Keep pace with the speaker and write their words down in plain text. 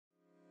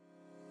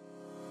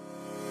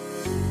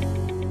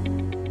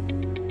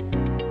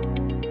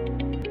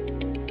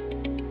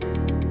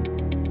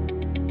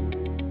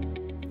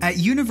At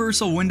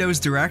Universal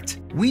Windows Direct,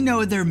 we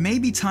know there may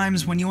be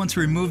times when you want to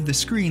remove the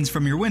screens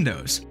from your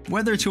windows,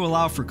 whether to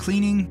allow for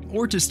cleaning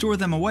or to store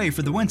them away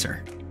for the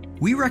winter.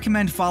 We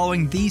recommend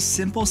following these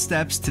simple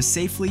steps to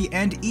safely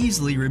and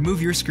easily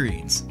remove your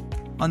screens.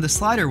 On the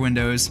slider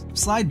windows,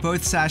 slide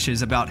both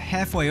sashes about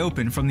halfway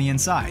open from the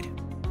inside.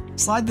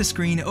 Slide the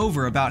screen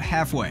over about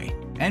halfway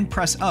and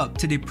press up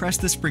to depress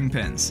the spring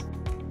pins.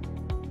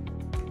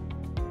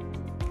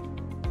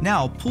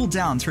 Now pull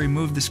down to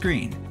remove the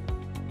screen.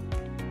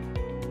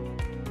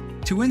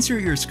 To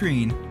insert your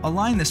screen,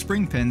 align the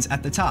spring pins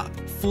at the top,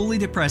 fully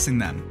depressing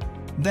them.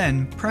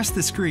 Then, press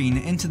the screen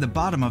into the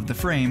bottom of the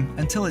frame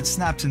until it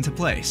snaps into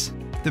place.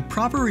 The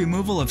proper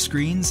removal of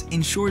screens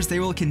ensures they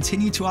will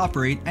continue to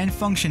operate and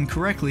function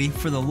correctly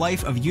for the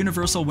life of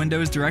Universal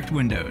Windows Direct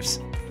windows.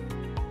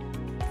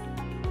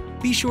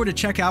 Be sure to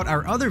check out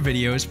our other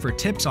videos for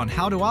tips on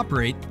how to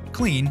operate,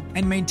 clean,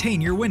 and maintain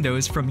your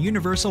windows from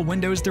Universal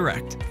Windows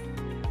Direct.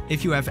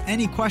 If you have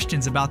any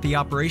questions about the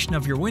operation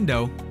of your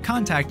window,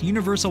 contact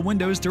Universal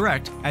Windows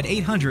Direct at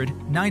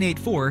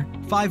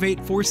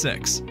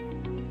 800-984-5846.